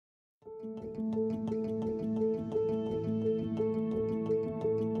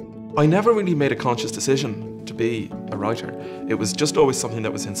I never really made a conscious decision to be a writer. It was just always something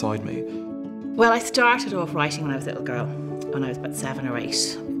that was inside me. Well, I started off writing when I was a little girl, when I was about 7 or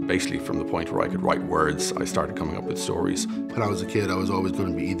 8. Basically from the point where I could write words, I started coming up with stories. When I was a kid, I was always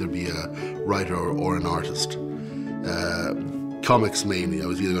going to either be a writer or an artist. Comics mainly, I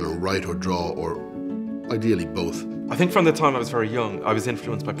was either going to write or draw, or ideally both. I think from the time I was very young, I was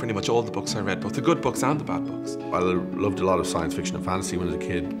influenced by pretty much all the books I read, both the good books and the bad books. I loved a lot of science fiction and fantasy when I was a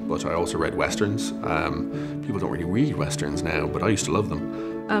kid, but I also read westerns. People don't really read westerns now, but I used to love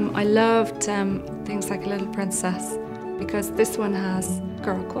them. I loved things like Little Princess, because this one has a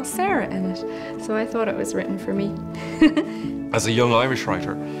girl called Sarah in it, so I thought it was written for me. As a young Irish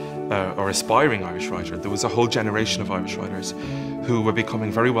writer, or aspiring Irish writer, there was a whole generation of Irish writers who were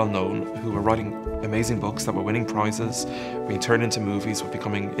becoming very well known, who were writing amazing books that were winning prizes, being turned into movies, were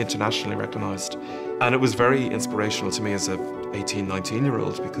becoming internationally recognised. And it was very inspirational to me as a 18,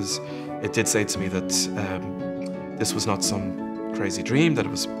 19-year-old, because it did say to me that this was not some crazy dream, that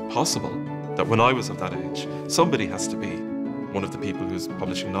it was possible, that when I was of that age, somebody has to be one of the people who's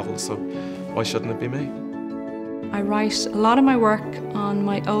publishing novels, so why shouldn't it be me? I write a lot of my work on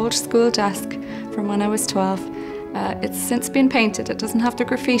my old school desk from when I was 12. It's since been painted. It doesn't have the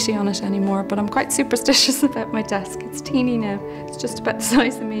graffiti on it anymore, but I'm quite superstitious about my desk. It's teeny now. It's just about the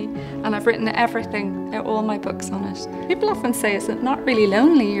size of me, and I've written everything, all my books on it. People often say, is it not really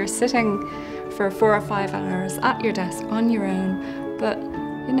lonely? You're sitting for 4 or 5 hours at your desk on your own, but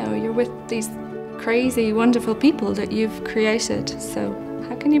you know, you're with these crazy, wonderful people that you've created, so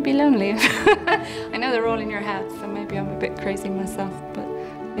how can you be lonely? I know they're all in your head, so maybe I'm a bit crazy myself, but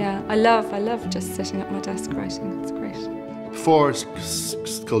yeah, I love just sitting at my desk writing. It's great. Before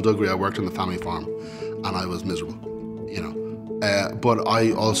Skullduggery, I worked on the family farm, and I was miserable, you know. But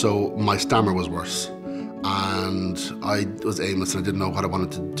my stammer was worse, and I was aimless, and I didn't know what I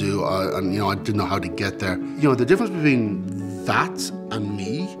wanted to do, and you know, I didn't know how to get there. You know, the difference between that and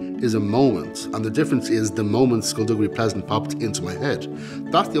me is a moment, and the difference is the moment Skullduggery Pleasant popped into my head.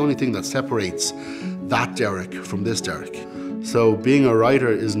 That's the only thing that separates that Derek from this Derek. So being a writer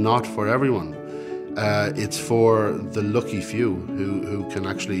is not for everyone. It's for the lucky few who can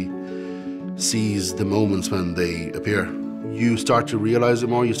actually seize the moments when they appear. You start to realize it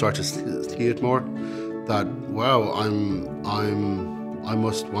more, you start to see it more, that, wow, I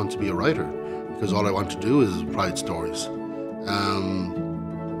must want to be a writer, because all I want to do is write stories.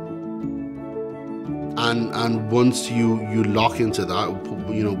 And once you lock into that,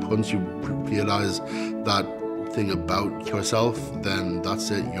 you know, once you realize that thing about yourself, then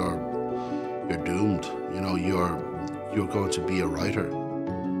that's it. You're doomed. You know, you're going to be a writer.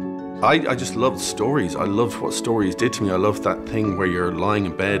 I just loved stories. I loved what stories did to me. I loved that thing where you're lying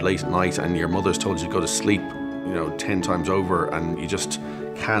in bed late at night and your mother's told you to go to sleep, you know, 10 times over, and you just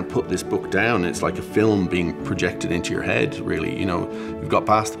can't put this book down. It's like a film being projected into your head, really. You know, you've got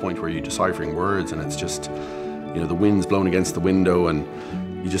past the point where you're deciphering words, and it's just, you know, the wind's blowing against the window, and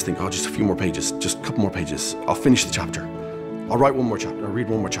you just think, oh, just a few more pages, just a couple more pages. I'll finish the chapter. I'll write one more chapter. I'll read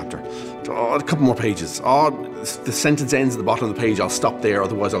one more chapter. Oh, a couple more pages. Oh, the sentence ends at the bottom of the page. I'll stop there,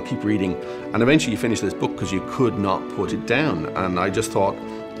 otherwise I'll keep reading. And eventually you finish this book because you could not put it down. And I just thought,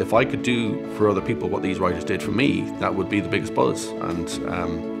 if I could do for other people what these writers did for me, that would be the biggest buzz. And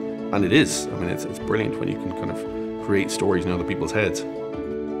it is. I mean, it's brilliant when you can kind of create stories in other people's heads.